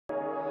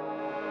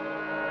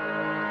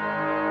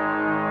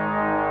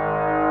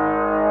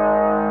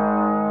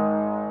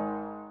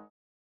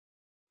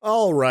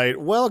Alright,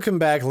 welcome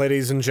back,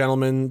 ladies and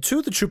gentlemen,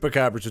 to the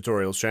Chupacabra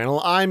Tutorials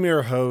channel. I'm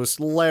your host,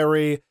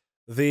 Larry,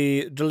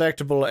 the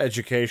delectable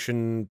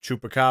education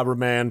Chupacabra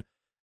man,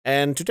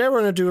 and today we're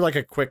going to do like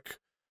a quick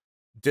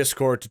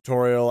Discord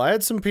tutorial. I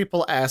had some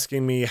people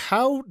asking me,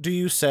 how do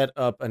you set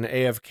up an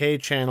AFK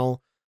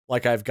channel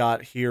like I've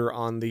got here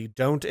on the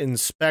Don't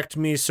Inspect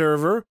Me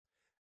server?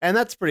 And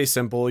that's pretty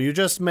simple. You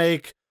just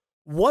make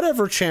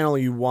whatever channel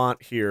you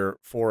want here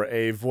for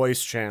a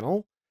voice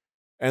channel,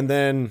 and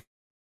then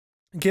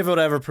give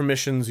whatever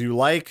permissions you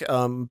like.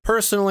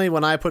 Personally,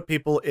 when I put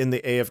people in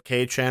the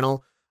AFK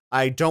channel,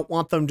 I don't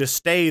want them to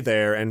stay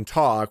there and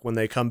talk when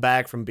they come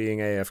back from being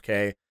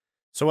AFK.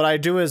 So what I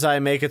do is I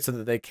make it so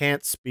that they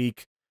can't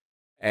speak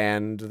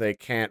and they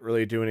can't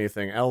really do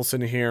anything else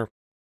in here.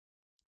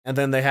 And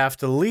then they have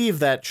to leave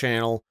that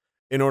channel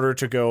in order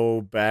to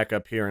go back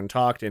up here and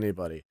talk to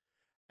anybody.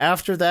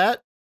 After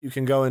that, you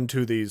can go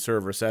into the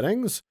server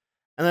settings,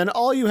 and then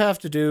all you have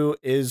to do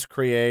is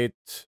create...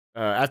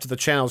 after the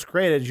channel is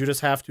created, you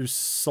just have to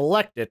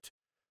select it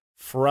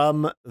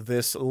from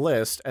this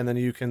list, and then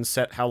you can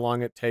set how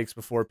long it takes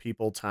before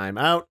people time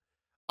out.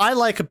 I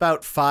like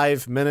about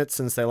 5 minutes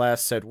since they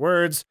last said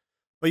words,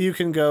 but you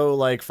can go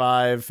like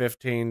 5,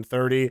 15,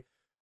 30.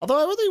 Although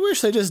I really wish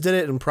they just did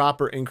it in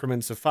proper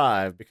increments of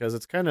 5, because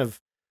it's kind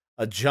of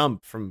a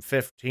jump from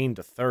 15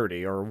 to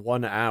 30, or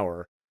 1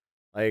 hour.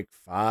 Like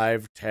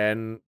 5,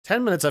 10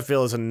 minutes I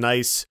feel is a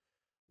nice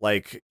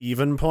like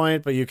even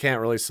point, but you can't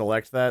really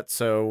select that,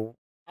 so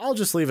I'll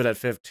just leave it at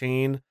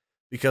 15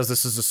 because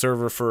this is a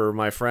server for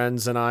my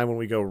friends and I when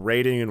we go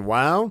raiding in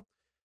WoW,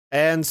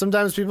 and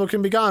sometimes people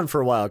can be gone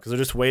for a while because they're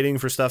just waiting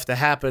for stuff to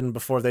happen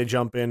before they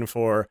jump in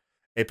for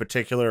a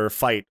particular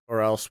fight,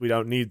 or else we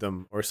don't need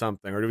them or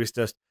something, or we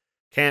just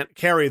can't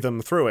carry them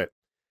through it.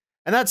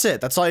 And that's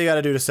it. That's all you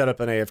gotta do to set up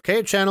an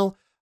AFK channel,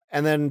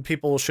 and then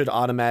people should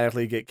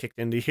automatically get kicked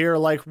into here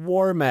like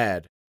war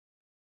mad.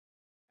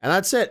 And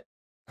that's it.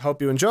 Hope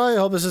you enjoy,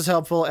 hope this is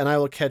helpful, and I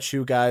will catch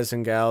you guys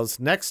and gals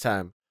next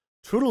time.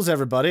 Toodles,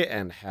 everybody,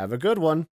 and have a good one.